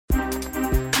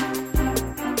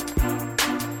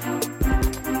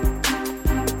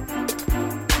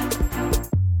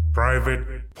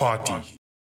Private Party.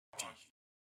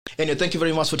 Anyway, thank you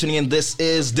very much for tuning in. This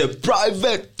is the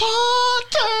Private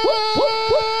Party.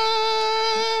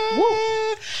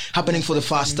 Happening for the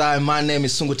first time. My name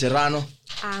is Sungu Terrano.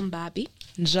 I'm Bobby.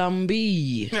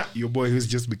 Jambi. Yeah, your boy who's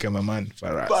just become a man.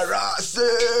 Faraz.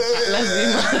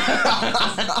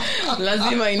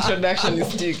 Lazima introduction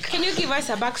is stick. Can you give us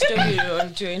a backstory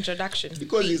on your introduction?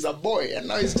 Because he's a boy and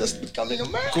now he's just becoming a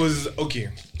man. Because, okay,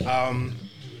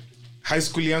 high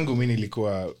school yangu mimi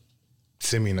nilikuwa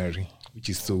seminary, which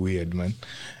is so weird, man.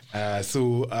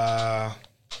 So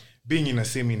being in a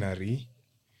seminary,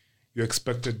 you're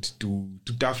expected to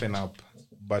toughen up,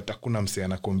 but hakuna mse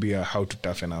anakwambia how to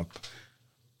toughen up.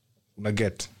 Una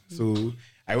get? So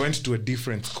I went to a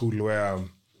different school where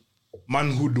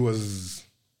manhood was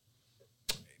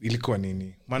ilikuwa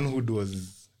nini? Manhood was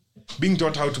being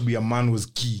taught how to be a man was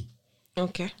key.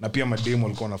 Okay. Na pia madem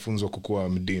walikuwa wanafunzwa kukuwa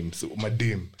madem.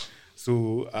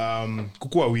 So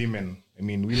kukuwa women. I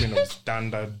mean women of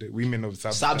standard, women of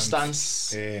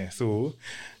substance. So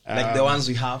like the ones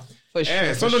we have. For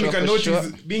sure. So you can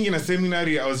notice being in a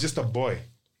seminary I was just a boy.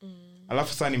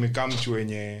 Alafu sasa nimekam chuo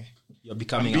yenye you're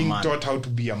becoming being a man. taught how to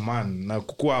be a man. Na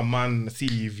kukuwa a man si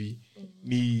hivi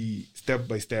ni step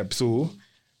by step. So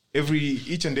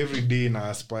each and every day na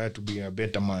aspire to be a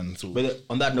better man. So But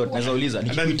on that note, naweza uliza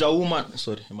nikikuita woman,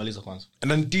 sorry, maliza kwanza.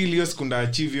 and until hiyo sikunda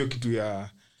achieve hiyo kitu ya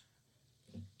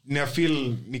I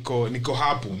feel niko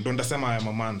hapo ndo ndasema I am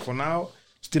a man. For now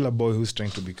still a boy who's trying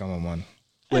to become a man.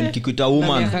 When nikikuita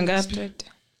woman,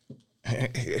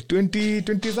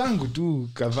 20 zangu tu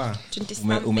kadhaa.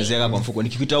 umezeeka kwa mfuko.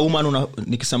 Nikikuita woman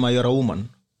nikisema you're a woman,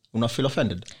 una feel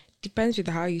offended? Depends with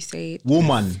how you say it.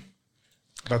 Woman.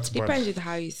 That's bad. Depends with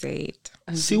how you say it.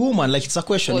 See woman, like it's a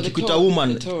question. Nikikuita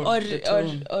woman, Or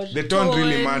The tone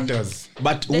really matters.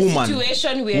 but the woman.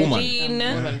 situation we're Woman. in.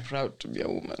 I'm proud to be a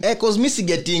woman. Cause mi si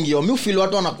getting yo. Mi feel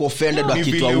watu wanaku offended Ni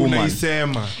wakitwa vile woman.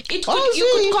 unaisema. You see.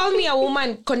 could call me a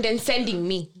woman condescending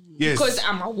me. Yes. Because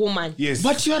I'm a woman. Yes.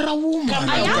 But you're a woman.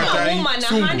 I am a woman,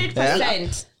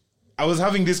 100%. I was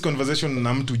having this conversation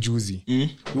na mtu juzi. We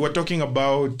were talking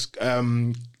about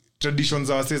traditions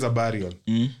za burial.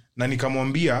 Na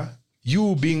nikamwambia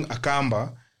you being a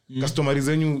Kamba, customary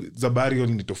zenyu za burial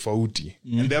ni tofauti.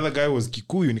 And the other guy was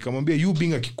Kikuyu. Nikamwambia you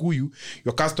being a Kikuyu,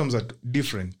 your customs are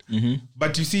different.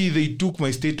 But you see they took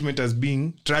my statement as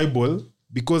being tribal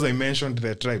because I mentioned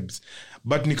their tribes.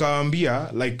 But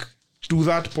nikamwambia like to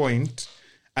that point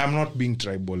I am not being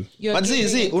tribal. But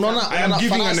see, unaona, I am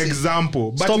giving an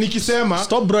example. But nikisema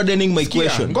stop broadening my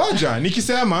question. Ngoja,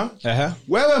 nikisema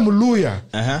wewe Mluya.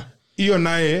 Hiyo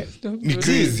naye ni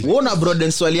crazy. Uona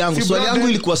broaden swali yangu. Si Swali yangu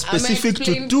broaden. ilikuwa specific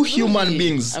to two human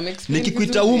beings.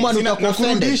 Nikikuita woman utakuwa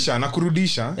offended.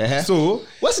 Nakurudisha. So,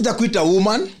 wewe sijakuita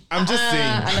woman. I'm just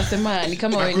saying. Anasema ni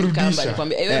kama wewe ni Kamba,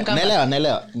 nikwambia wewe Kamba.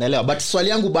 Naelewa. But swali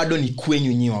yangu bado ni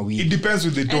kwenyu nyi wawili. It depends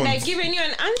with the And tone. I've given you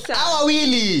an answer.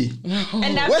 Wawili.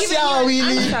 And I've What's given our you an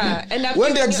wili? answer. And I've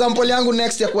When the given you- example yangu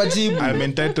next ya kujibu. I'm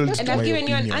entitled to And my I've given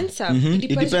you an opinion. answer. It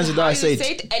depends on on how I you say it.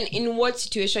 say it and in what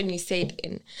situation you say it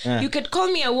in. You could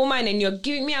call me a woman and you're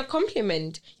giving me a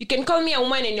compliment. You can call me a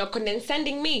woman and you're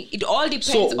condescending me. It all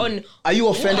depends So, on are you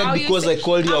offended how because say- I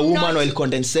called you a I'm woman not- while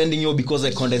condescending you because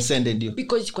I condescended you?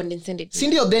 because you condescended me.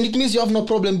 Sindio, then it means you have no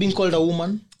problem being called a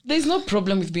woman. There's no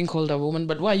problem with being called a woman,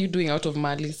 but what are you doing out of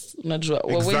malice? Unajua,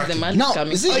 where's the Exactly. malice Now,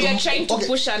 coming is it- Or you're trying to Okay.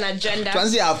 push an agenda.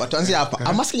 Tuanzie hapa.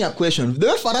 I'm asking a question. The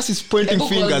way Faras is pointing Call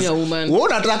me fingers. a woman. Wewe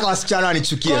unataka wasichana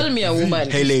wanichukie. Call me a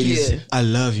woman. Hey ladies, Sikia. I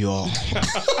love you all.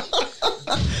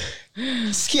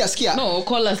 Sikia. No,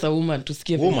 call us a woman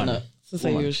tusikie Woman. vile. Sasa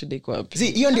hiyo shida iko wapi?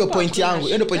 See, hiyo ndio point yangu.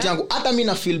 Hata mimi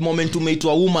na feel moment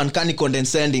umeitwa woman kani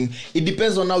condescending. It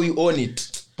depends on how you own it.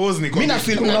 Pause ni Mimi na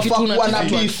feel Kuna unafaa kitu kuwa na unataka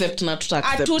beef. accept na tuta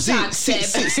accept.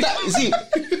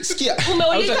 Sikia.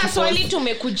 Umeuliza Out of swali all-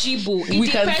 tumekujibu. It We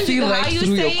can depends see on right how you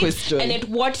through say your it question. and at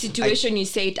what situation you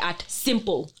say it at.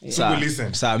 Simple.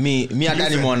 Listen. Sa mi hata Listen.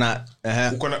 nimeona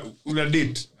Una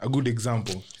date, a good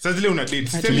example. Sasa zile una date.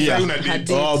 Sasa zile una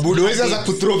date. budo weza za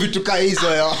kuthrow vitu ka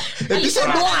hizo yo.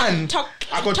 Episode 1.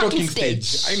 Ako talking stage.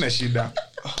 Haina shida.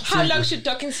 How long should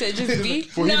talking stages be?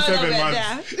 For him, 7 we are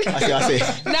months. there. Ase.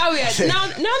 Now we are now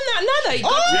that you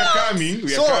got We are coming.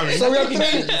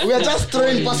 We are just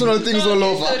throwing personal things all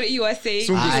over. Sorry, you are saying.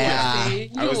 Sungu.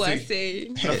 You was are saying.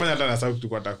 saying. Unafanya hata na sauti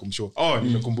tulikuwa nataka kumshow.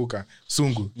 Nimekumbuka.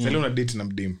 Sungu. Sasa una date na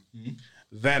mdem.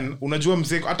 Then unajua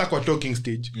mzee hata kwa talking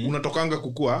stage unatokanga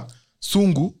kukua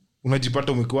Sungu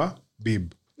unajipata umekuwa babe.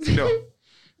 Ndio.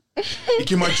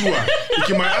 Ikimachua.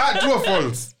 True or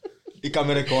false?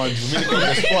 Ikamera kwa watu. Mimi niko on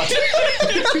the spot.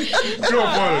 True or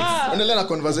false? Endelea na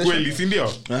conversation. Kweli, si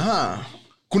ndio? Aha.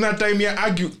 kuna time ya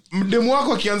argue mdemu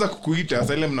wako akianza kukuita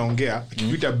sasa ile mnaongea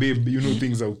akikuita babe you know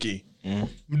things are okay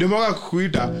mdemu wako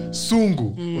kukuita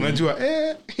sungu unajua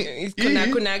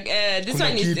kuna this kuna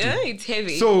one is kitu. it's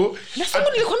heavy. so Na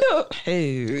sababu nilikwambia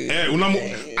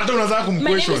hata unataka my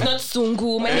name is kumquestion not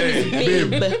Sungu. My name is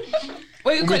Babe.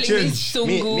 Why you calling me Umechange.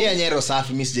 Sungu? mi anyero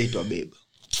safi mi sijaitwa babe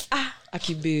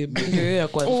akibabe ndio ya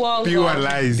kwanza Uongo.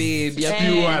 pure lies babe ya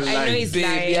Eh, pure I know lies. he's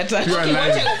Babe, lying. hata- Pure Okay,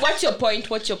 lies. what's your point?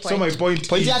 so my point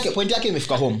point yake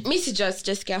imefika home Me si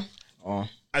Jessica.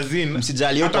 as in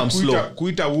Msijali, yote hata I'm slow.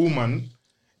 kuita woman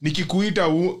nikikuita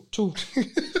tu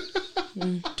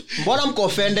mbona mko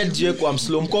offended je kwa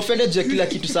slow mko offended je kila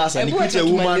kitu sasa nikuite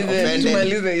woman offended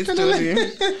tumalize hii story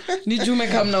ni jume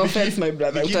come na offense my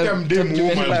brother Nikiita mdemu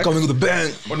woman. coming with a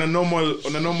bang on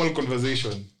a normal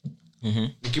conversation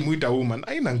nikimuita woman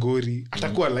aina ngori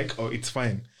atakuwa like oh it's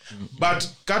fine but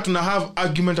ka tuna have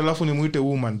argument alafu nimuite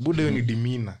woman buda hiyo ni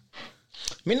demeanor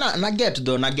mi na get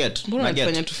though na get Mbona na get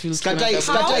unatufanya tu feel Skatai tunataka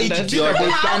skatai standards? your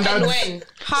Double How and standards. when?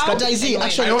 How Skatai and see when?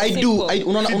 actually I do Simple.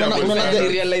 unaona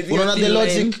Realize the you're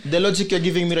logic the logic you're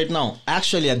giving me right now I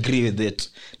actually agree with it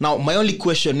now my only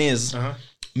question is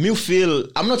me feel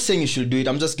I'm not saying you should do it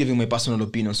I'm just giving my personal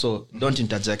opinion so don't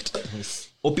interject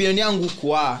opinion yangu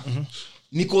kwa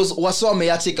because wasa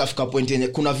wameacha ikafika point yenye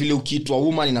kuna vile ukiitwa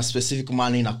woman in a specific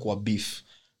manner inakuwa beef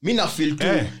mi na feel tu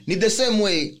ni the same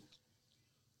way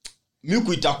mi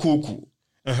kuita kuku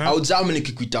au jamu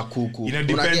nikikuita kuku ina Una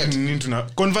depend get? nini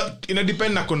ina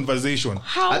depend na conversation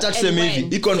How hata and tuseme when?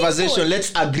 hivi hii conversation Simple.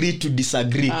 let's agree to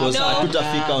disagree because No.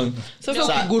 hatutafika on sasa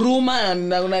Sa- ukiguruma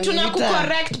na unaniita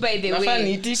Tunakucorrect by the nafaa way.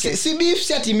 niitike si beef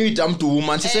si ati mimi mtu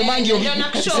woman sisemangi ndio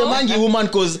nakushow. sisemangi woman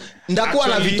cause ndakuwa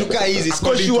na Actually, vitu kaa hizi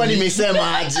according siko sure to me-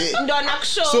 nimesema aje Ndo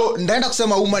nakushow. so ndaenda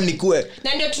kusema woman nikue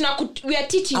na ndio we are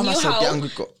teaching Ama you sauti how yangu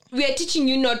iko. we are teaching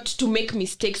you not to make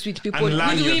mistakes with people And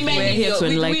learn with your women thing. in We're here your, to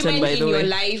with enlighten, women by in the your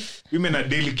way. life. women are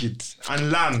delicate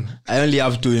and learn I only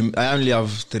have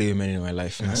 3 women in my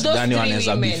life Those Dani 3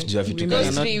 wanaweza women. beef juu ya vitu Women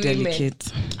kama are Those hizo. not 3 women.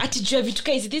 delicate. Atijua vitu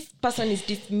kaizi this person is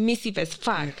dismissive as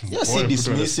fuck. Yeah, si Boy, put on the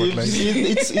dismissive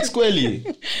spotlight. it's kweli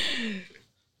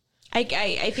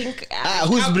I think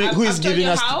who is I've told giving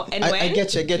you us how and I when.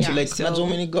 get you Yeah, like so- na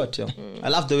Dominic got you I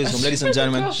love the wisdom ladies and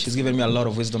gentlemen she's given me a lot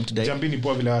of wisdom today jambini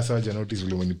poa vile hasaja notice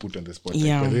vile when you put on the spot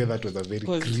Yeah. by the way that was a very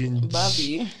cringe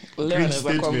Babi, leo cringe anaweza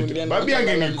statement kuamulia na- babi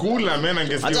angenikula man hata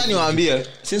angesikia niwaambie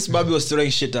since Bobby was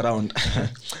throwing shit around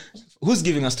who's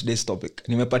giving us today's topic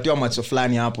nimepatiwa macho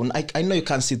fulani hapo I know you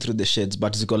can't see through the shades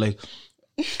but ziko like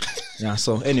yeah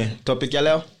so anyway topic ya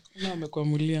leo Leo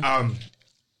amekuamulia.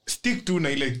 stick na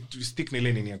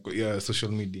ile nini ya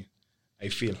social media I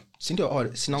feel si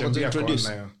ndio sina ngoja Jambia introduce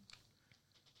kwa nayo.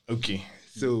 Okay,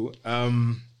 so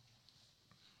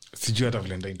sijui hata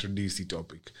vile nda introduce hii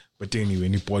topic but anyway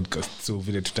ni podcast so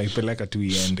vile tutaipeleka tu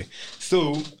iende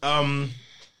so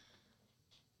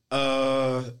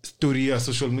story ya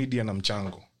social media na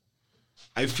mchango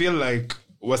I feel like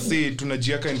wase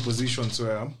tunajiaka in positions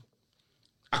where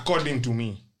according to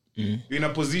me in a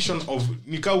position of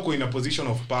nika uko in a position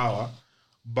of power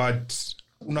but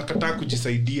unakataa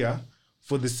kujisaidia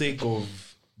for the sake of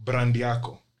brand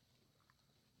yako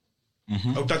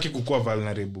hautaki kukuwa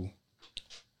vulnerable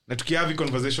na tukihavi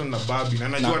conversation na babi na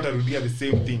najua atarudia the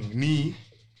same thing ni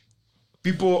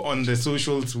people on the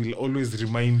socials will always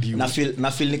remind you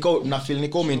na feel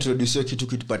niko umeintroduce kitu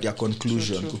kitupatia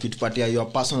conclusion ukitupatia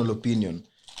your personal opinion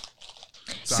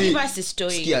Give us a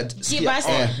story. Skia- Give skia- us,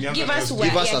 yeah. give us,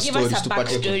 Give us a give story us a to put a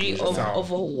backstory conclusion. of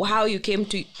how you came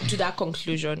to that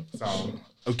conclusion.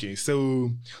 okay so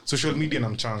social media na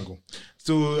mchango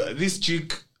so this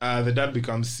chick the dad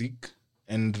becomes sick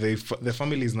and the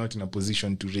family is not in a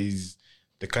position to raise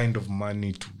the kind of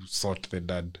money to sort the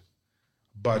dad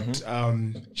but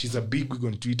she's a big wig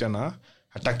on Twitter na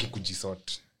hataki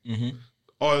kujisort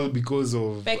all because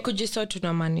of Like kujisort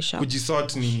tunamaanisha.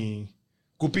 kujisort ni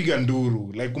kupiga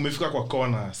nduru like umefika kwa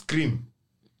kona scream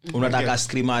unataka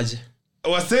scream aje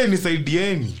wasee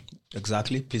nisaidieni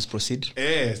exactly please proceed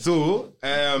so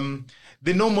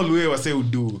the normal way wase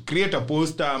udo create a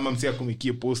poster ama msia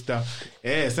kumikie poster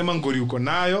sema ngori uko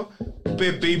nayo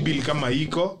pay bill kama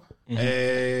iko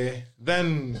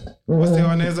then wase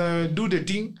wanaweza do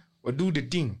the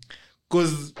thing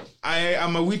cause I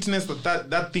am a witness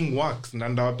that thing works na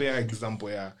ndawapea example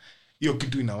ya hiyo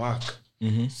kitu ina work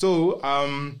so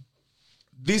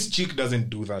this chick doesn't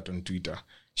do that on Twitter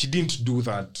she didn't do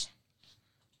that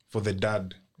for the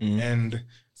dad and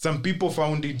some people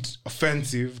found it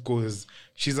offensive because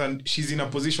she's in a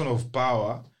position of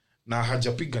power na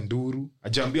hajapiga nduru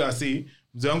hajaambia asi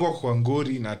mzee wangu kwa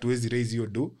ngori na hatuwezi raise hiyo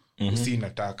do usi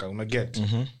inataka una get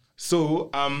So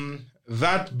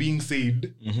that being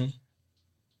said,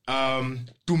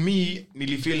 to me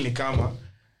nilifeel ni kama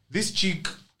this chick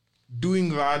doing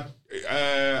that,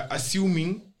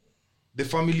 assuming the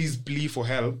family's plea for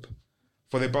help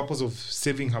for the purpose of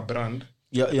saving her brand.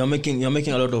 You're making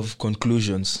a lot of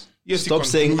conclusions. Yes, stop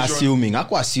saying assuming.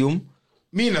 Aku assume.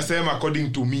 Me nasema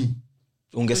according to me.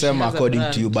 Ungesema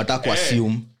according to you, but aku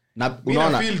assume. Na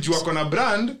unaona feel juu ako na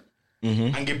brand,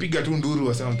 angepiga tu nduru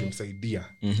wasema angemsaidia.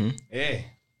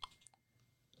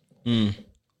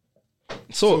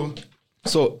 So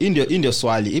ndio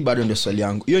swali, hii bado ndio swali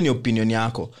yangu. Hiyo ni opinion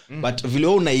yako. But vile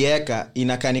wewe unaiweka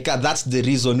inakanika that's the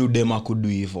reason udema could do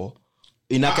hivyo.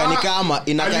 Inakanika ama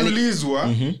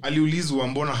aliulizwa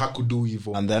mbona hakudu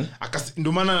hivyo. And then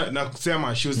ndio maana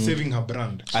nakusema she was saving her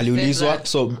brand. Aliulizwa,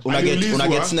 so una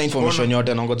get sina information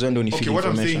yote na ngoja ndio ni feed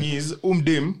information. Okay, what I'm saying is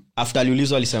dem after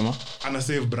aliulizwa alisema ana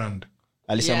save brand.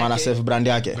 Alisema ana save brand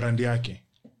yake.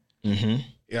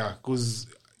 Yeah, cuz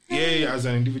yeye as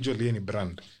an individual yeye ni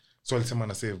brand. So alisema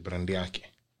ana save brand yake.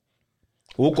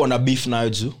 Uko na beef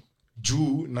nayo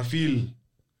juu na feel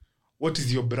what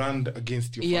is your brand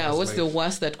against your father's what's life? the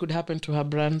worst that could happen to her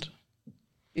brand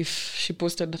if she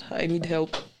posted I need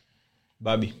help?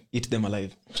 Babi, eat them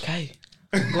alive. Kai.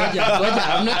 Goja,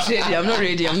 I'm not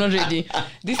ready.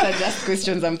 These are just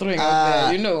questions I'm throwing out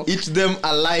there, you know. Eat them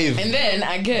alive. And then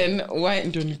again, why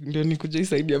ndio nikuja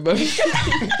isaidia baby?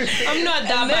 I'm not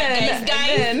that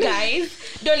bad, guys.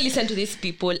 Don't listen to these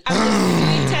people. I'm the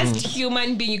sweetest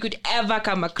human being you could ever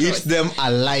come across. Eat them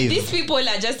alive. These people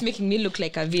are just making me look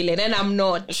like a villain, and I'm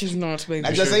not. She's not.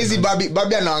 Just easy,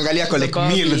 Babi anaangalia collect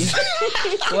meals.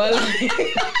 Well,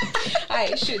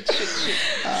 I should.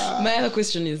 My other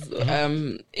question is,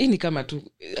 ini kama tu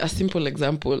a simple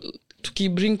example,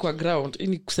 tukibring kwa ground,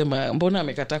 ini kusema mbona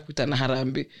amekataa kuita na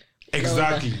Harambee.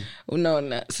 Exactly.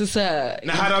 Unaona. Sasa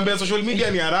na Harambee social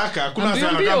media ni haraka. Hakuna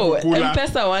sana kama kukula.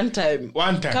 M-Pesa one time.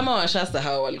 Kama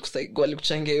washasahau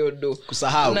walikuchangia hiyo do.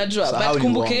 Kusahau. Unajua, but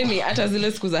kumbukeni hata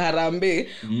zile siku za Harambee,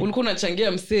 ulikuwa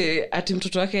unachangia msee ati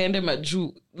mtoto wake aende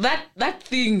majuu. That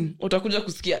thing utakuja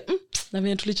kusikia, na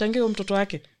vile tulichangia mtoto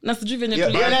wake. Na sijui venye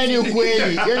tulianza. Ni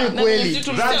kweli.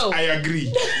 That I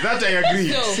agree.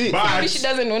 So, but she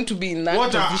doesn't want to be in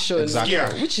that position.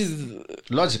 Exactly. Which is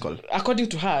logical. According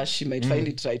to her, she might find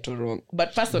it right or wrong.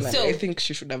 But personally, I think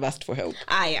she should have asked for help.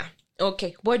 Yeah.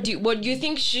 Okay. What do you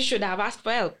think she should have asked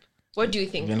for help? What do you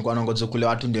think? Nilikuwa nangoja kule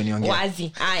watu ndio niongee.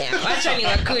 Wazi. Wacha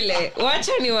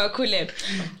ni wakule.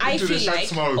 I feel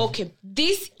like okay,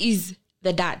 this is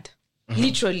the dad.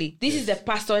 Literally, this is the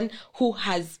person who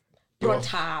has brought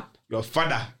her up. Your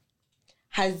father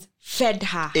has fed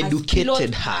her,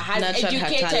 educated her, has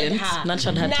educated her,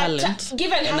 nurtured her talent,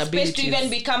 given her space to even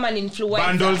become an influencer.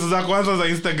 Bundles za kwanza za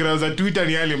Instagram za Twitter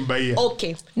ni alimbaia.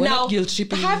 Okay, now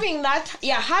having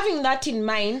that in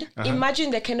mind,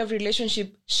 imagine the kind of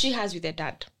relationship she has with her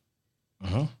dad.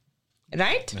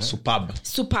 Right? Superb.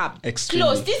 Extremely.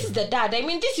 Close. This is the dad. I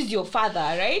mean, this is your father,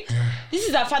 right? This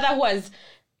is a father who has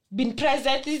been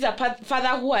present. This is a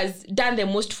father who has done the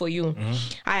most for you.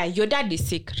 Your dad is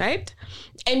sick, right?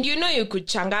 And you know you could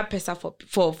changa pesa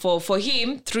for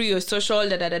him through your social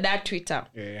Twitter.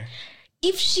 Yeah.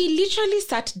 If she literally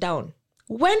sat down,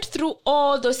 went through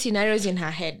all those scenarios in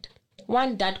her head,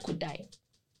 one dad could die.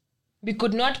 We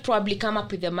could not probably come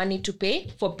up with the money to pay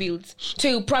for bills. So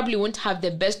you probably won't have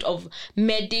the best of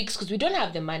medics because we don't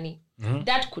have the money.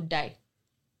 Dad could die.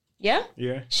 Yeah?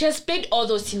 She has played all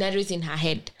those scenarios in her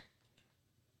head.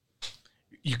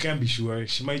 You can't be sure.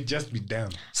 She might just be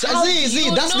damned. See,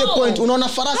 that's the point. Unaona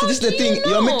Farasi, this is the thing.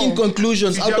 You're making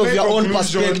conclusions out of your own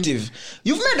perspective.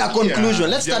 You've made a conclusion.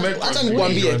 Let's start. Acha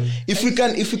nikwambie. If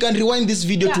we can rewind this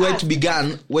video to where it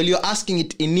began, while you're asking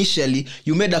it initially,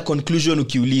 you made a conclusion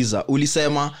ukiuliza.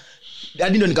 Ulisema,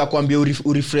 hadi ndo nikakwambia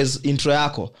urephrase intro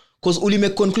yako. Because uli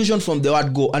make conclusion from the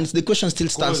word go, and the question still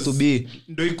stands to be.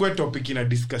 Ndo ikuwe topic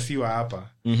inadiscussiwa hapa.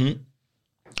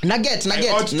 Nugget.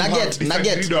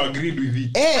 Agreed with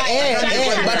it.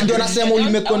 But ndio nasema uli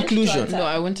make conclusion. No,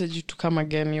 I wanted you to come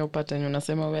again your pattern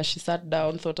unasema where she sat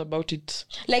down, thought about it.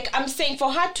 Like I'm saying,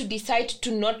 for her to decide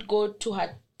to not go to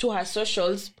her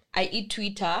socials, i.e.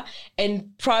 Twitter,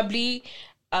 and probably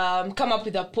come up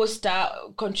with a poster,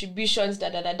 contributions,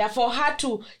 for her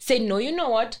to say, no, you know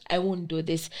what? I won't do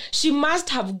this. She must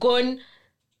have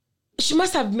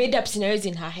made up scenarios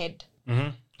in her head.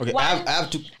 Okay, I have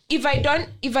to. If I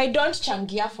don't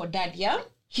changia for dad,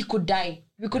 he could die.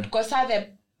 We could cause her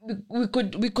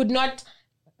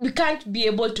we can't be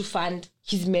able to fund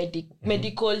his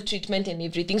medical treatment and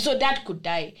everything. So dad could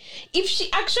die. If she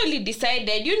actually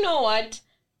decided, you know what?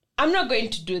 I'm not going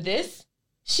to do this.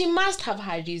 She must have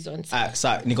her reasons.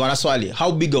 Sir, niko na swali.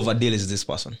 How big of a deal is this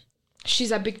person?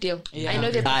 She's a big deal. I know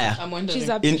the I'm wondering. she's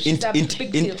a big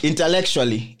deal.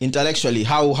 Intellectually,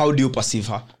 how do you perceive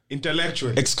her?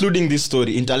 Intellectual. Excluding this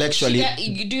story, intellectually, Yeah,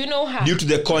 do you know her? due to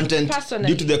the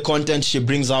Personally. content she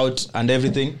brings out and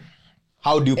everything,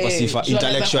 how do you perceive her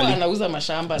intellectually? Anauza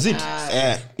mashamba.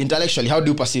 Intellectually, how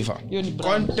do you perceive her? Hiyo ni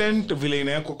brand. Content vile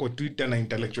inawekwa kwa Twitter na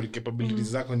intellectual capabilities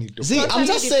zako ni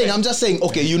tofauti. See, I'm just saying,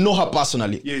 okay, you know her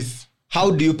personally. Yes.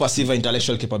 How do you perceive her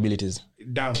intellectual capabilities?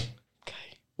 Damn.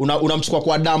 Unamchukua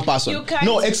kwa dumb person. You can't-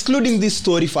 No, excluding this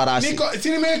story Farasi. Si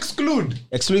nime exclude.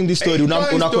 Excluding this story, una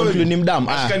story. conclude ni mdam.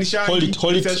 Ashkanishani, Hold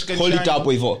it Ashkanishani.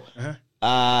 hapo hivyo.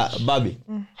 Babi,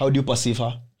 how do you perceive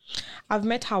her? I've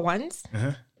met her once,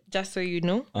 just so you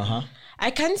know.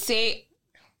 I can't say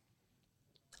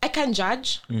I can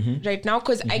judge right now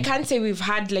because I can't say we've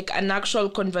had like an actual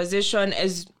conversation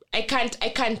as I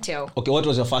can't tell. Okay, what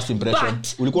was your first impression?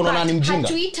 But Ulikuwa unaona ni her mjinga?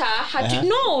 Twitter,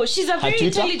 no, she's a very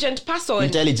Twitter? intelligent person.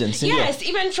 Intelligence, yeah. yes,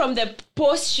 even from the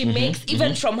posts she makes,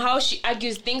 even from how she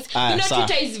argues things. Sir.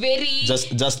 Twitter is very.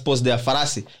 Just pause there.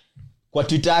 Farasi, kwa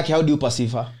Twitter yake, how do you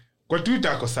perceive her? Kwa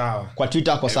Twitter ako sawa. Kwa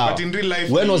Twitter ako sawa. But in real life,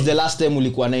 when was the last time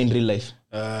ulikuwa naye in real life?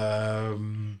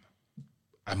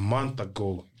 A month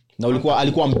ago. Na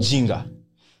alikuwa mjinga.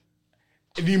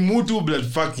 Ni mtu blood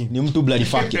fucking. Ni mtu bloody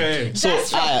fucking.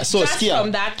 Just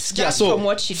from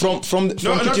what she did. From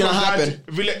kitu ina happen.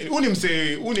 Vile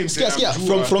unimse Skia,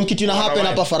 from kitu ina happen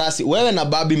hapa Farasi. Wewe na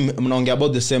Babi mnaongea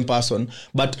about the same person,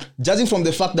 but judging from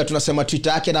the fact that tunasema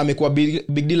Twitter yake na amekuwa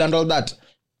big deal and all that,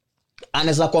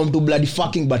 anaweza kuwa mtu bloody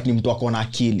fucking but ni mtu akona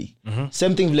akili.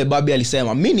 Same thing vile Babi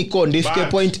alisema. Mimi niko ndifike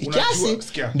point kiasi.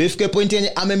 Ndifike point yenye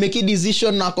amemake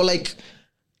decision na ako like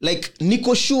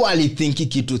niko sure alithink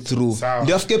kitu through.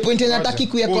 Ndio afike point yenye hataki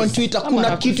kuweka on Twitter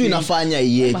kuna kitu inafanya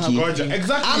yeki.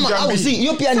 Exactly. Ama see,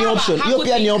 hiyo pia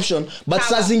ni option. But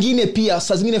saa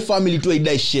zingine family tu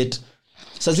idai shit.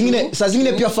 Saa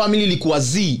zingine pia family ilikuwa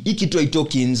hii kitu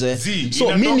haitoki nje.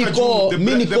 So mimi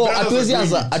niko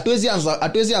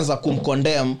hatuwezi anza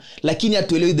kumcondemn lakini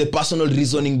hatuelewi the personal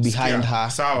reasoning behind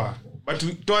her. Sawa.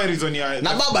 But toa reason ya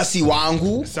na baba si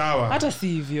wangu. Sawa. Hata si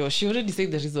hivyo. She already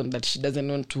said the reason that she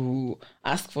doesn't want to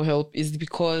ask for help is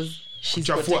because she's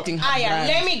protecting her brand.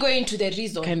 Let me go into the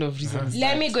reason. Kind of reasons.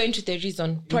 Let me go into the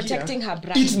reason. Protecting her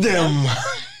brand. Eat them.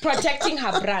 Protecting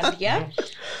her brand, yeah?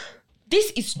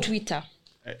 This is Twitter.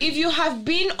 If you have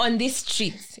been on these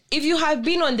streets, if you have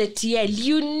been on the TL,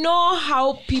 you know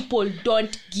how people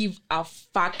don't give a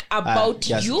fuck about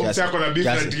you.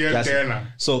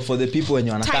 So for the people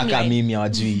wenye wanataka mimi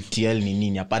hawajui TL ni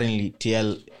nini, apparently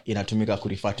TL inatumika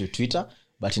kurefer to Twitter,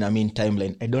 but in a mean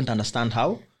timeline. I don't understand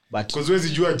how, but because wezi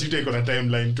jua Twitter iko na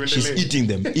timeline. She's eating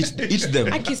them. Eat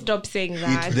them. I can stop saying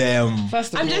that. Eat them.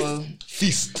 First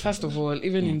of all,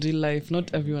 even in real life, not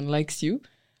everyone likes you.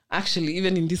 Actually,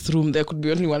 even in this room, there could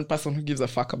be only one person who gives a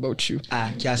fuck about you.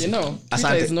 Kiasi. You know,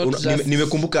 Twitter is not just...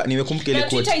 Nimekumbuka ile quote.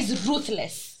 Twitter is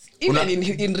ruthless. Even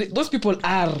in those people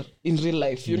are in real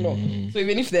life, you know. So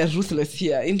even if they're ruthless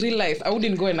here, in real life, I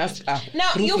wouldn't go and ask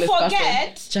now you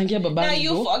forget. Changia babangu. Now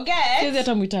you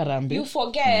forget. You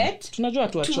forget. Tunajua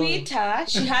tu Twitter,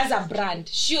 she has a brand.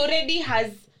 She already has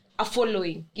a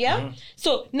following, yeah?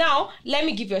 So now let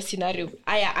me give you a scenario.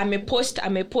 Amepost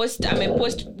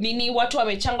nini, watu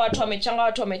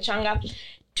wamechanga.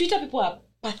 Twitter people are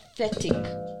pathetic.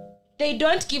 They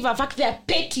don't give a fuck. They're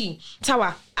petty.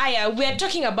 Sawa. We're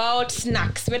talking about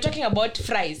snacks. We're talking about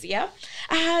fries, yeah?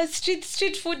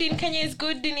 Street food in Kenya is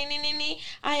good. Nini.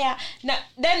 Now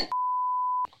then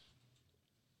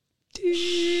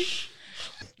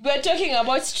we're talking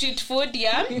about street food,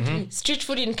 yeah? Street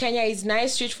food in Kenya is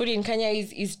nice. Street food in Kenya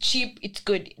is cheap. It's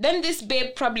good. Then this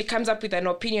babe probably comes up with an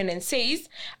opinion and says,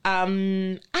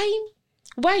 why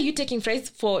are you taking fries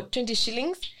for 20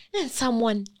 shillings? Then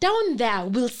someone down there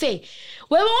will say,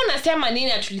 wewe unasema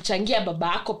nini tulichangia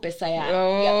baba yako pesa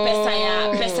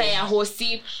ya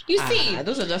hosi. You see,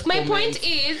 those are just my comments. point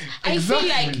is, I feel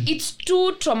like it's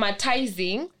too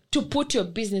traumatizing to put your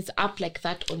business up like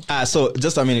that on so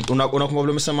just a minute, unakumbuka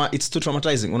vile umesema it's too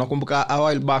traumatizing. Unakumbuka a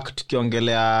while back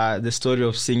tukiongelea the story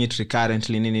of seeing it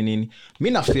recurrently nini.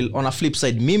 Mimi na feel on a flip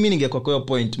side, mimi ningekuwa kwa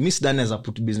point, miss Daneza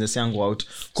put business yangu out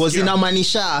cause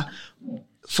inamaanisha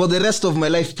for the rest of my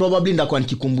life probably ndakuwa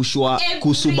nikikumbushwa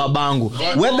kuhusu babangu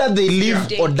whether they live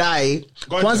or die.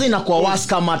 Kwanza inakuwa worse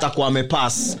kama atakuwa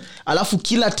amepass, alafu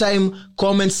kila time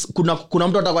comments kuna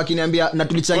mtu atakuwa akiniambia na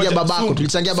tulichangia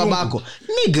babako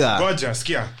nigga. Goja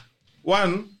sikia.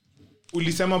 One,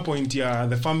 ulisema point ya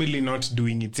the family not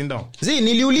doing it, sindio?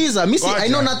 Niliuliza mimi I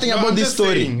know nothing about this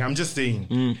story. I'm just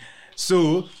saying.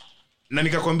 So na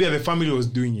nikakwambia the family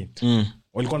was doing it.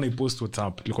 walikuwa naipost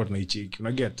WhatsApp, tulikuwa tunaicheki,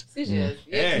 una get Serious?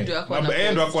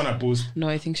 ndo ako na post. No,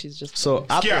 I think she's just So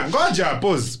Sikia, ngoja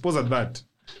pause at that.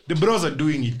 The bros are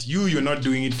doing it, you're not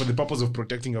doing it for the purpose of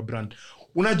protecting a brand.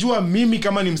 Unajua mimi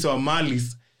kama ni msewa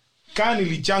malis kaa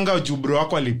nilichanga juu bro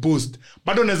wako alipost,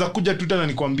 bado unaweza kuja Twitter na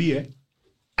nikwambie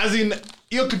as in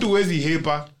hiyo kitu huwezi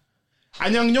hepa.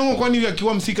 Anyang'nyongo kwani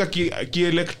akiwa msika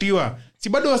kielektiwa si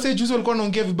bado wasee juzi walikuwa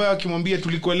wanaongea vibaya wakimwambia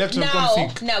tulikuelect na kwa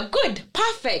msika. Now good,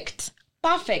 perfect.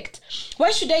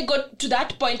 Why should I go to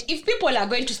that point if people are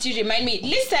going to still remind me?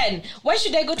 Listen, why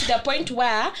should I go to the point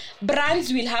where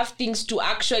brands will have things to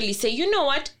actually say, you know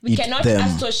what, we cannot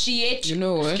associate. You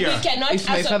know what? We cannot If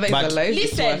my father is alive,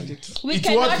 listen, we It's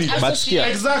cannot worth it. But associate.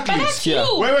 Exactly. But that's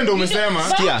you. Wewe ndo umesema.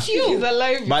 That's you. He's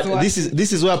alive. but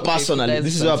this is where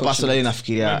personally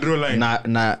nafikiria draw line.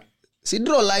 na si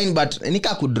draw line but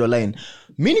nika ku draw line.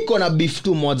 Mimi niko na beef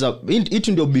tu moja,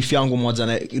 itu ndio beef yangu moja,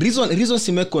 na reason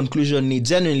si make conclusion ni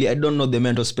genuinely I don't know the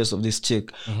mental space of this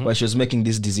chick why she was making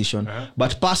this decision.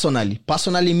 But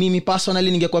personally mimi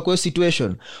ningekuwa kwa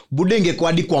situation bude ingekuwa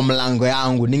hadi kwa mlango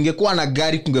yangu, ningekuwa na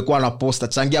gari, tungekuwa na poster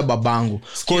changia babangu,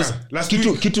 cause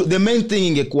kitu the main thing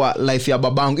ingekuwa life ya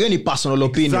babangu. Hiyo ni personal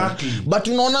opinion. Exactly. But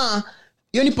unaona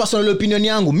hiyo ni personal opinion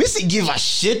yangu, mi si give a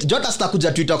shit. Jota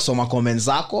sitakuja Twitter kusoma comments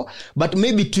zako, but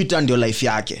maybe Twitter ndio life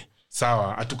yake.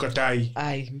 Sawa, atukatai.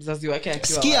 Ai, mzazi wake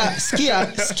akiwa.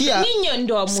 Sikia. Ninyo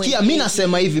ndo amwe. Sikia, mimi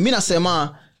nasema hivi,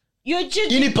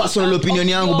 hii ni personal opinion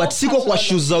yangu, but siko kwa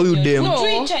shoes za huyu dem.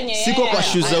 Siko kwa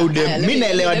shoes za huyu dem. Mimi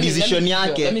naelewa decision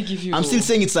yake. I'm still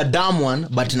saying it's a dumb one,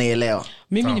 but naelewa.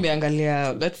 Mimi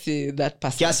nimeangalia, let's say that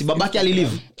person. Kiasi babake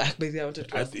alilive.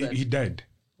 He died.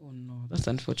 Oh no, that's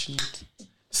unfortunate.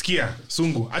 Sikia,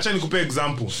 Sungu, acha nikupe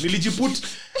example.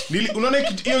 Unaona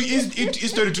hiyo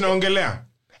story tunaongelea.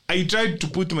 I tried to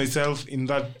put myself in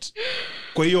that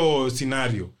kwa hiyo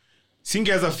scenario.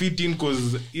 Singeweza fit in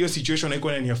cause hiyo situation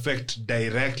haikuwa inani affect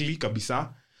directly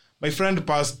kabisa. My friend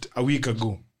passed a week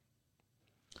ago.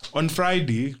 On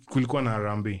Friday kulikuwa na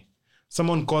harambee.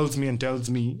 Someone calls me and tells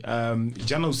me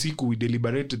jana usiku we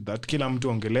deliberated that kila mtu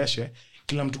ongeleshe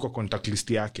kila mtu kwa contact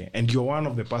list yake, and you're one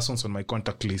of the persons on my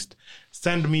contact list.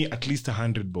 Send me at least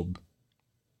 100 bob.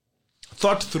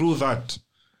 Thought through that.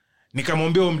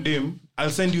 Nikamwambia umdem,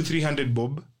 I'll send you 300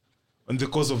 bob on the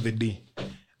course of the day.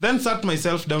 Then sat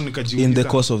myself down nikajiuliza. In the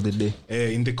course of the day.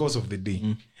 In the course of the day.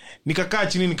 Nikakaa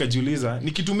chini nikajiuliza,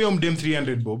 nikitumia umdem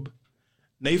 300 bob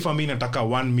na hii family nataka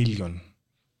 1 million.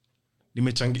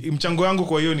 Mchango yangu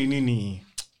kwa hiyo ni nini?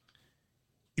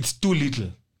 It's too little.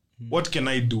 What can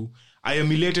I do? I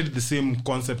emulated the same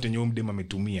concept yenye umdem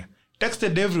ametumia.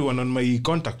 Texted everyone on my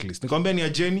contact list. Nikamwambia ni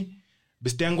ajeni,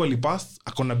 best yangu alipass,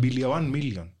 akona bili ya 1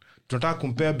 million. Tunataka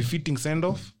kumpea befitting send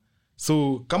off.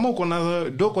 So kama uko na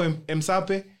doko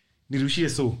msape nirushie.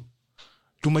 So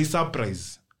to my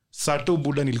surprise, Sato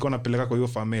Buda nilikuwa napeleka kwa hiyo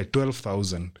family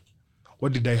 12,000.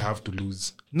 What did I have to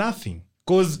lose? Nothing.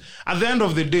 Cause at the end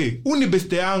of the day, uni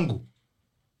best yangu.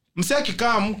 Mse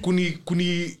akikam kuni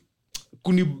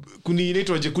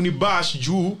bash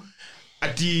juu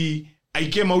ati I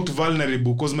came out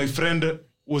vulnerable because my friend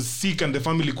was sick and the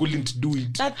family couldn't do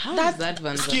it. That's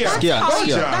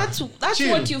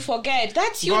what you forget.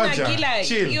 That's you, Nagila.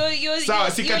 Your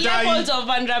levels of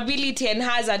vulnerability and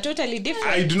hers are totally different.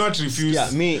 I do not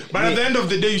refuse. But at the end of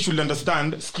the day, you should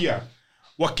understand, Skia,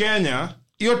 Wakenya,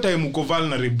 hiyo time uko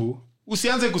vulnerable,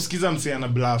 usianze kusikiza msee ana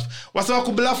bluff. Wasawa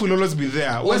kubluff will always be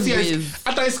there.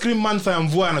 Hata ice cream man sa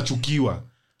mvua anachukiwa.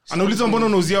 Anauliza mbona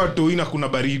unauzia watu ina kuna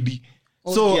baridi.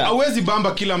 So hawezi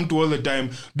bamba kila mtu all the time.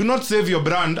 Do not save your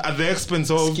brand at the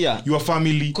expense of your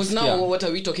family. Because now what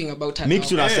are we talking about? Mix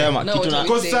tunasema kitu na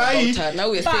because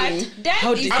now we're saying hata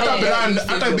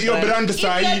your brand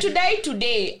sai. If you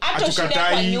today atoshida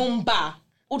kwa nyumba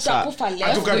utakufa leo.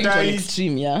 Atukatai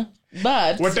extreme, yeah.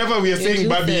 But whatever we are saying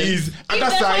baby is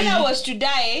hata sai. If the father was to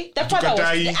die, the father was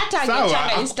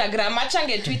atangechanga Instagram,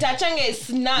 achange Twitter, achange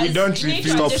Snap. We don't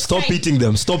refuse. Stop eating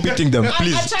them.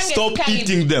 Please. Stop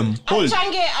eating them. Hold.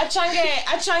 Achange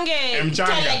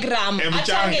Telegram,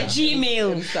 achange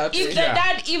Gmail. If the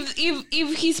dad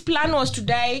if his plan was to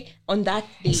die on that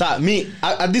day. Sir, me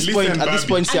at this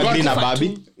point si agree na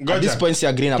Babi. At this point si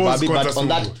agree na Babi, but on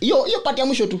that hiyo part ya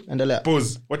mwisho tu endelea.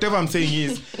 Pause. Whatever I'm saying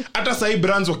is hata sai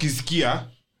brands wakisikia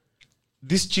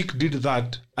this chick did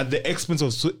that at the expense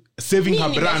of saving her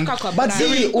brand. But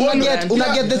see, una get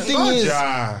the thing is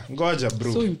ngoja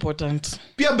bro. So important.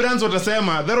 Pia brands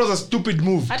watasema that was a stupid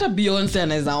move. Hata Beyonce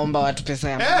anaweza omba watu pesa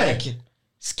ya yake.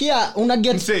 Skia una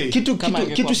get Msee,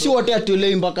 kitu si wote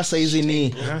atulei mpaka saizi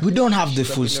ni we don't have the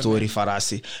full story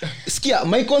Farasi. Skia,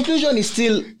 my conclusion is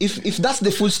still if that's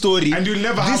the full story and you'll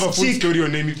never have a full story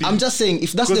on anything. I'm just saying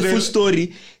if that's the full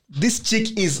story, this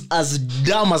chick is as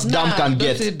dumb can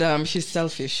get. Don't say dumb, she's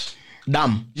selfish.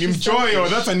 Dumb. Ni mchoyo,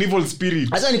 that's an evil spirit.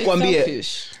 Acha nikwambie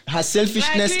Selfish. her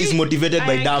selfishness is motivated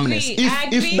by dumbness.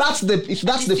 If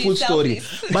that's the full story.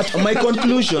 But my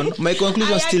conclusion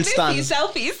still stands.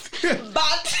 Selfish,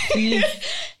 but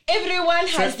everyone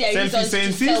has their reasons to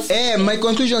Self-senses? My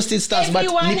conclusion still stands, but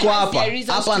Everyone niko has their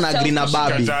reasons hapa to na grina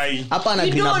babi. Katai. Hapa na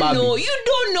You grina don't know. babi. You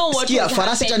don't know what Skia, was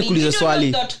Farasi happening. nikuulize You don't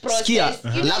swali. know that process. Skia, You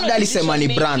don't know labda alisema ni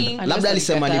brand. decision-making. Labda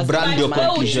alisema ni brand ndio Why would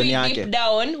conclusion we yake. deep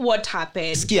down what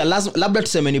happened? Skia, labda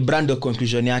tuseme ni brand ndio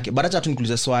conclusion yake. But acha tu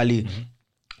nikuulize swali.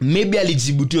 Maybe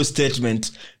alijibu tu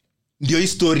statement ndio hii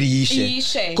story iishe.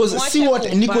 Cause Wacha see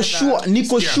what niko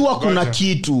Skia, sure kuna goja.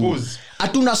 kitu. Pause.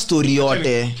 Hatuna story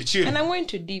yote. Chill. And I'm going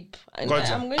to deep. And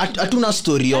Gotcha. I'm going to Hatuna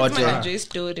story That's my yote. Joy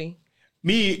story.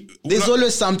 Me, There's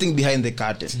always something behind the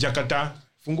curtain. jakata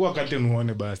fungua curtain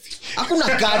uone basi. Hakuna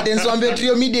curtains, waambie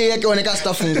Trio Media yake oneka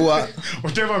sitafungua.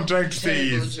 Whatever I'm trying to say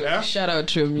is, Shout out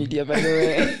to your media, by the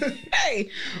way. Hey.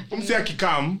 umse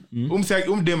akikam,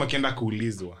 umdem akienda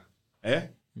kuulizwa.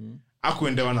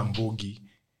 Akuendewa na mbugi.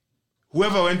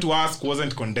 Whoever went to ask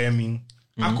wasn't condemning.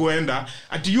 Akuenda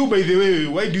at you, by the way,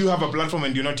 why do you have a platform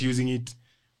and you're not using it?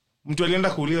 Mtu alienda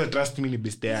kuuliza, trust me, ni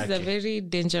beste It's a yake. very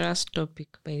dangerous topic,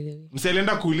 by the way. Mse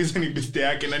alienda kuuliza ni beste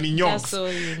yake na ni nyoks. That's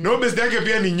all you No, beste yake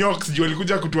pia ni nyoks juu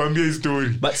alikuja kutuambia hii story.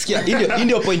 But skia,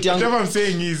 ndio point yangu. Whatever I'm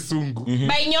saying is sungu.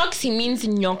 By nyoks, he means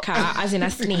nyoka, as in a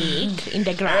snake in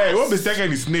the grass. Hey, what beste yake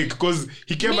ni snake because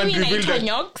he came and Mimi revealed naitwa that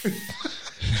nyoks.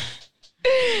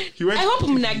 he went I hope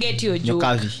mna get your joke.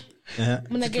 Nyokavi.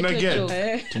 Mna get Tuna your get.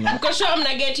 joke. Mko sure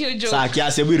mna get your joke? Saa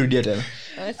kiasi hebu irudie tena.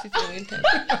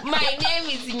 My name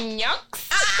is Nyoks.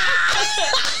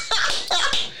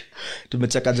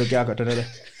 Tumecheka joke yako tena.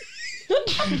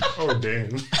 Oh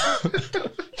damn.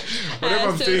 Whatever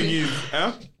I'm saying is,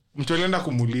 mtu alienda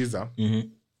kumuuliza.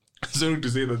 Sorry to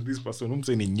say that this person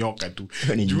umse ni nyoka tu.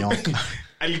 Ni nyoka.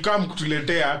 Alikaa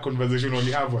kutuletea conversation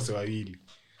only have wase wawili.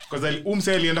 Because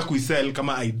umse alienda kuisell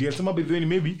kama idea. Sema by the way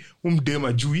maybe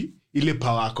umdema jui ile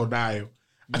power ako nayo.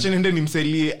 Acha niende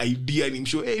nimselie idea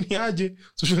nimshow ni aje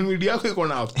social media yako iko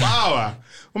na power.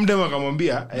 Umdema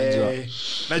akamwambia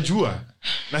najua.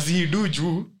 Na si do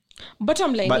juu.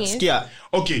 Bottom line But is skia,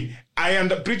 Okay, I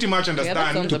pretty much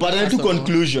understand. tupate tu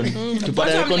conclusion. Tupate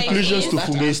Bottom line conclusions is-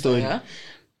 tufunge story. Yeah.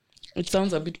 It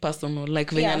sounds a bit personal,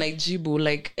 like when Yeah. anaijibu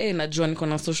like najua niko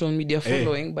na social media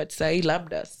following but sahi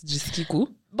labda jisikiku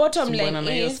bottom Sumbwana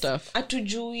na hiyo line is stuff.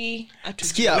 atujui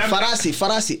Skia,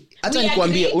 farasi acha We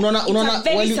nikwambie agree. unaona It's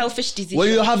a very selfish decision.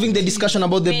 while you're having the discussion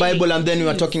about the Very Bible and then we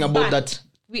were is, talking about but that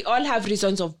we all have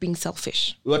reasons of being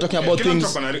selfish. we were talking about Kila mtu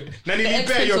things ako na nilipea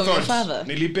expense your of your thought. father.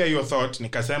 Nilipea your thought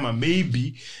nikasema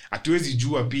maybe hatuwezi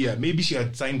jua pia maybe she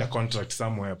had signed a contract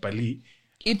somewhere pali.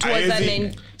 It was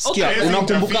an Skia, okay.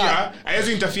 unakumbuka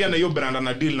haiwezi interfere na hiyo brand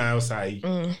na deal nayo sahi.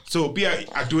 So pia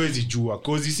hatuwezi jua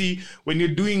because you see when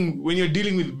you're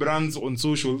dealing with brands on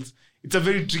socials it's a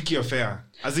very tricky affair.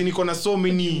 As in iko na so I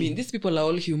mean, many these people are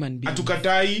all human beings.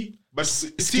 hatukatai but si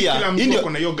Skia, kila mtu indio- ako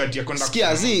na hiyo gati ya kwenda Skia,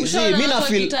 kusema. zi Ushaona mina watu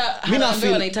feel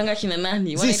wakita wanaitanga kina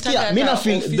nani? Skia, Wanaitanga mina hata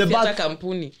feel ofisi the hata back-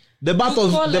 kampuni. the bath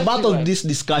You call of everyone. this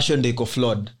discussion they iko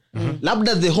flawed.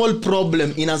 Labda the whole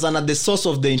problem inazana the source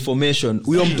of the information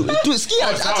huyo mtu skia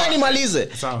acha nimalize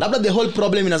Sawa. labda the whole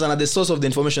problem inazana the source of the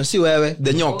information si wewe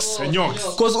the nyoks The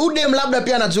nyoks. cause udem labda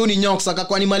pia anajua ni nyoks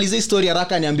akakwa nimalize hii story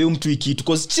haraka niambie mtu hii kitu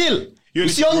cause chill Hiyo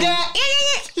ni usiongee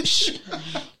Shh.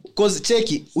 cause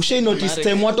cheki ushai notice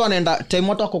time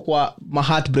watu wako kwa ma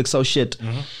heartbreaks au shit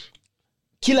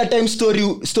kila time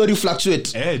story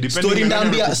fluctuate depending story na nani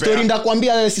ndambia amekupea. story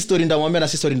ndakwambia wewe si story ndamwambia na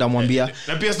si story ndamwambia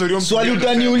Na pia story ya mtu swali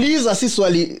mwingine utaniuliza si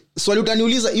swali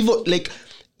utaniuliza hivyo like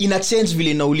ina change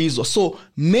vile inaulizwa so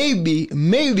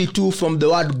maybe too from the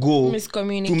word go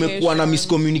Miscommunication. tumekuwa na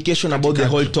miscommunication about the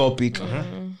whole topic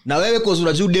na wewe cause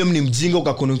unajua dem ni mjinga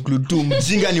ukaconclude tu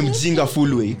mjinga ni mjinga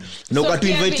full way na So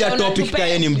ukatuinvitea pia topic vile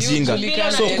kaya ni mjinga Vile so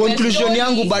unatupea conclusion story,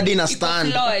 yangu bado ina iko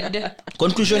stand flawed.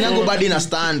 conclusion yangu bado ina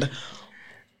stand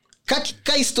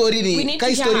kai story We ni need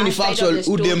kai to story hear ni her side factual of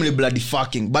the udem story. ni bloody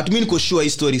fucking but mimi niko sure hii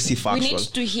story si factual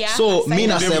need to hear so her side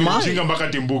mimi of the nasema mjinga mpaka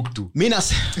Timbuktu. mimi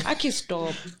nasema Aki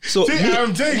stop. so See,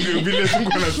 I'm telling you vile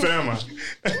Mungu anasema.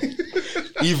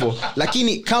 hivyo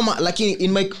lakini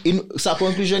in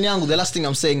conclusion yangu the last thing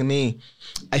I'm saying ni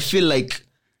I feel like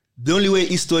the only way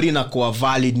his story inakuwa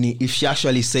valid ni if she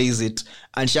actually says it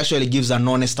and she actually gives an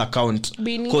honest account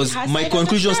Being because her my side of the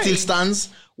conclusion story. still stands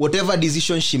whatever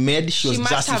decision she made, she was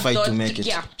must have justified thought, to make it.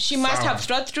 Yeah, she must have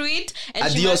thought through it, and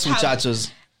she Adios, must have,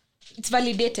 muchachos. it's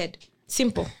validated.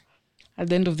 Simple. At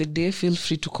the end of the day, feel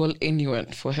free to call anyone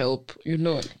for help. You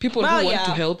know, people Well, who want yeah.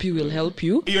 to help you will help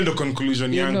you. hiyo ndo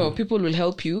conclusion You yangu. know, people will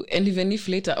help you, and even if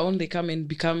later on they come and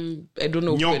become, I don't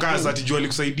know, Nyoka ati jua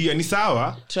alikusaidia ni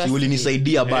sawa. trust She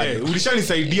ulinisaidia bado.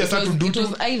 Ulishanisaidia sasa it tudutu.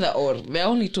 was either or. There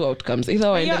are only two outcomes. Either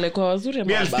waendelee kwa wazuri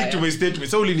Me ama I'll stick to wabaya. my statement.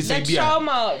 Sasa ulinisaidia. The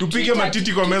trauma, Tupige Twitter-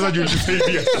 matiti kwa meza juu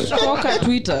ulisaidia. Toka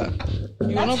Twitter.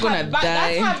 You're not gonna That's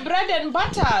die. her bread and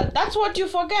butter. That's what you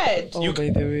forget. Oh, by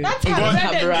the way. That's her God,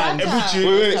 bread and brand. butter.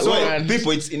 Wait, so Brand.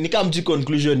 people, it's nikamji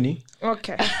conclusion ni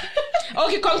Okay.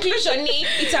 Okay, conclusion ni,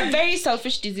 it's a very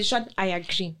selfish decision. I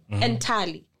agree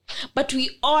entirely. But we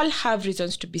all have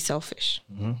reasons to be selfish.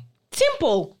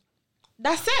 Simple.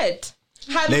 That's it.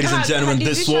 Ladies and gentlemen, this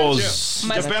decision was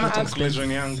must Japana have-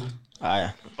 conclusion yangu.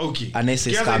 aya. Okay. Anese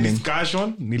is Kianza coming.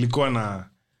 discussion nilikuwa na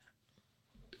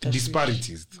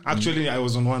disparities. Actually I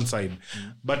was on one side.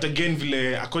 But again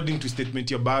vile according to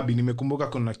statement ya Babi nimekumbuka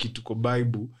kuna kitu kwa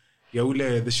Bible ya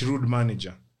ule the shrewd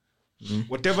manager.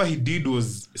 Whatever he did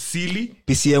was silly.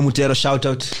 PCM Mutero shout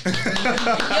out.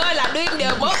 Y'all are doing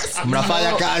the most.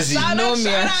 Mnafanya kazi. No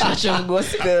mere church of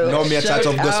gospel. No mere church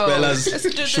of Shout gospelers.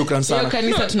 out. Shukran Hiyo sana.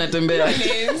 kanisa tunatembea.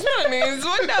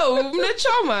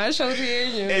 Mnachoma shauri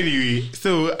yenyu. Anyway,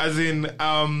 so as in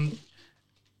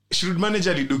shrewd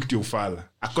manager aliduct ufala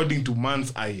according to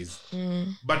man's eyes.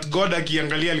 But God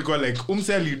akiangalia alikuwa like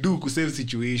umse alidu ku save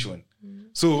situation.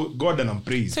 So God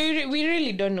anampraise. So we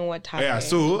really don't know what happened. Yeah,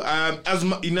 so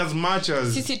in as much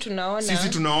as Sisi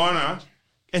tunaona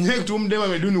enyewe tu mdema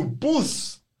meduni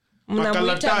upus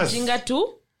mnamuita mjinga tu.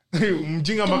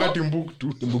 mjinga mpaka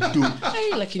Timbuktu. Ai,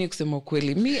 lakini kusema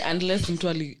ukweli me unless mtu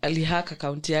alihack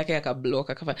account yake akablock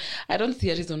akafanya I don't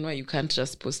see a reason why you can't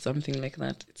just post something like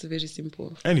that. It's very simple.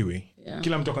 Anyway, Yeah.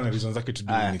 kila mtu akona reasons zake to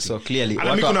do Aya, anything. so clearly,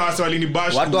 Hata mimi kuna wase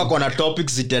walinibash. watu wako na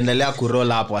topics zitaendelea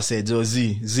kuroll up wasejo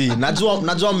zi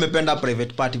najua mmependa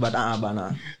private party but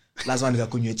bana lazima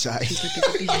nikakunywe chai.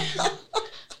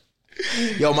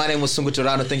 Yo, my name is Sungu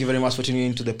Torano. Thank you very much for tuning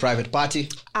in to the private party.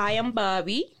 I am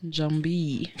Barbie.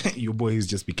 Jambi. Your boys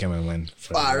just became a man.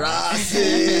 Parasi.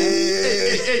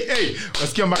 Hey.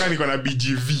 Wasikia mpaka niko na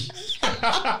BGV.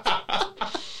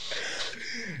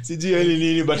 Sijui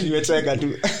nini but nimecheka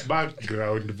tu.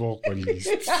 Background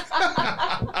vocalist.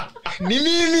 Ni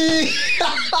mimi.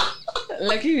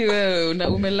 Lakini wewe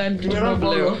umeland tu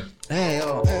leo. Hey,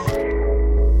 yo.